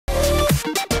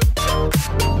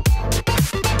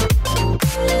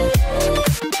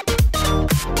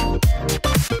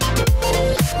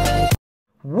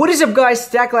is up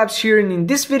guys, Labs here, and in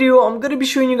this video I'm gonna be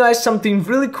showing you guys something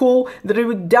really cool that I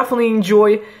would definitely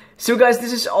enjoy. So guys,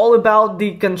 this is all about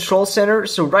the control center.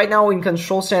 So right now in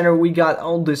control center we got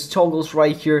all these toggles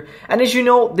right here, and as you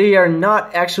know they are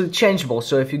not actually changeable.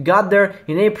 So if you got there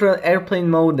in airplane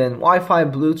mode, then Wi-Fi,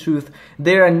 Bluetooth,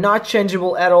 they are not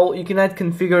changeable at all. You cannot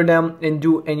configure them and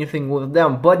do anything with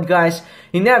them. But guys,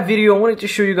 in that video I wanted to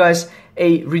show you guys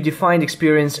a redefined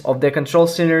experience of the control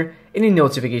center in the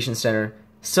notification center.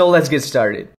 So let's get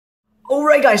started.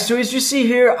 Alright guys, so as you see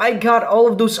here, I got all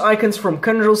of those icons from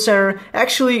control center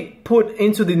actually put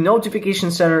into the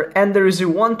notification center, and there is a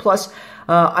OnePlus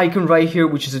icon right here,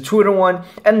 which is a Twitter one,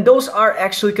 and those are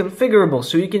actually configurable,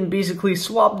 so you can basically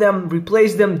swap them,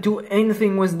 replace them, do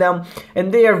anything with them,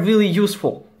 and they are really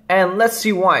useful. And let's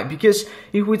see why. Because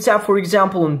if we tap, for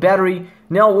example, on battery,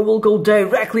 now we will go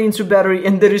directly into battery,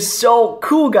 and that is so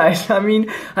cool, guys. I mean,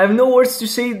 I have no words to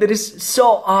say. That is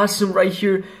so awesome right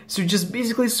here. So just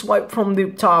basically swipe from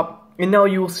the top, and now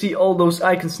you will see all those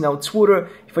icons. Now Twitter,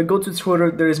 if I go to Twitter,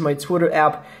 there is my Twitter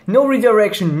app. No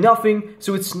redirection, nothing,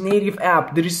 so it's native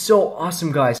app. That is so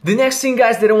awesome, guys. The next thing,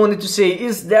 guys, that I wanted to say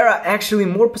is there are actually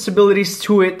more possibilities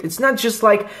to it. It's not just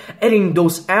like adding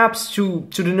those apps to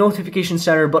the notification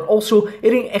center, but also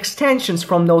adding extensions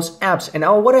from those apps. And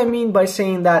now what I mean by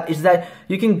saying that is that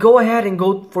you can go ahead and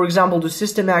go, for example, to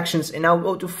system actions, and now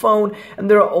go to phone,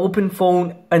 and there are open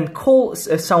phone and call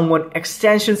someone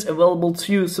extensions available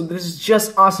to you. So this is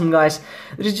just awesome, guys.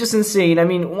 This is just insane. I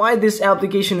mean, why this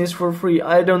application is for free,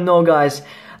 I don't know, guys.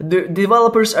 The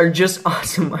developers are just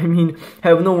awesome. I mean, I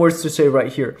have no words to say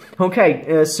right here.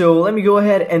 Okay, so let me go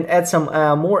ahead and add some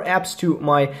more apps to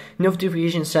my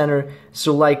notification center.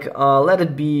 So like, let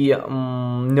it be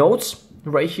notes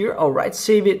right here. Alright,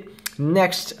 save it.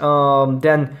 Next,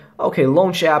 then, okay,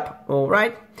 launch app.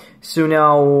 Alright, so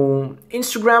now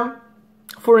Instagram.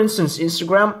 For instance,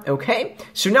 Instagram, okay.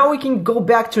 So now we can go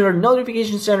back to our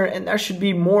notification center, and there should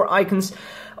be more icons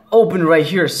open right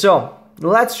here. So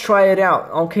let's try it out.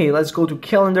 Okay, let's go to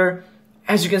calendar.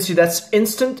 As you can see, that's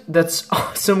instant. That's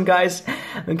awesome, guys.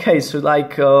 Okay, so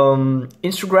like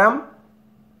Instagram.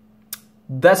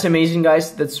 That's amazing,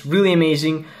 guys. That's really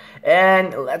amazing.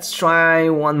 And let's try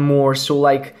one more. So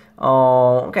like,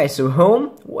 okay, so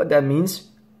home, what that means.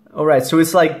 Alright, so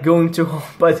it's like going to home,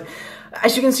 but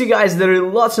as you can see, guys, there are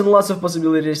lots and lots of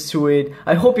possibilities to it.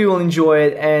 I hope you will enjoy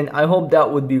it, and I hope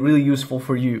that would be really useful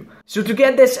for you. So to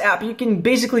get this app, you can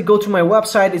basically go to my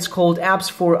website. It's called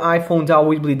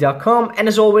appsforiphone.widget.com, and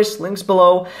as always, links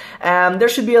below. And there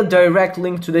should be a direct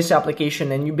link to this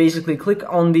application, and you basically click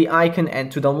on the icon and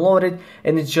to download it,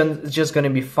 and it's just gonna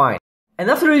be fine. And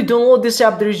after you download this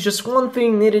app, there is just one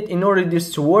thing needed in order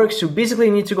this to work. So basically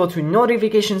you need to go to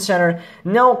notification center.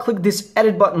 Now click this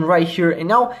edit button right here, and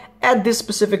now add this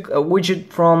specific widget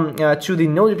from to the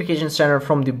notification center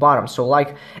from the bottom. So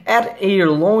like add a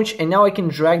launch, and now I can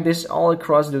drag this all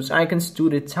across those icons to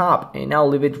the top, and now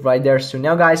leave it right there. So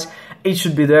now guys, it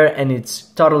should be there, and it's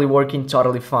totally working,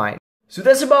 totally fine. So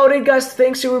that's about it, guys.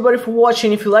 Thanks everybody for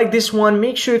watching. If you like this one,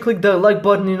 make sure you click the like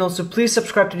button, and also please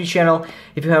subscribe to the channel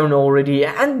if you haven't already.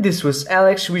 And this was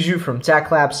Alex with you from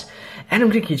Labs, and I'm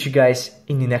gonna catch you guys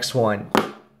in the next one.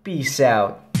 Peace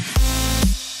out.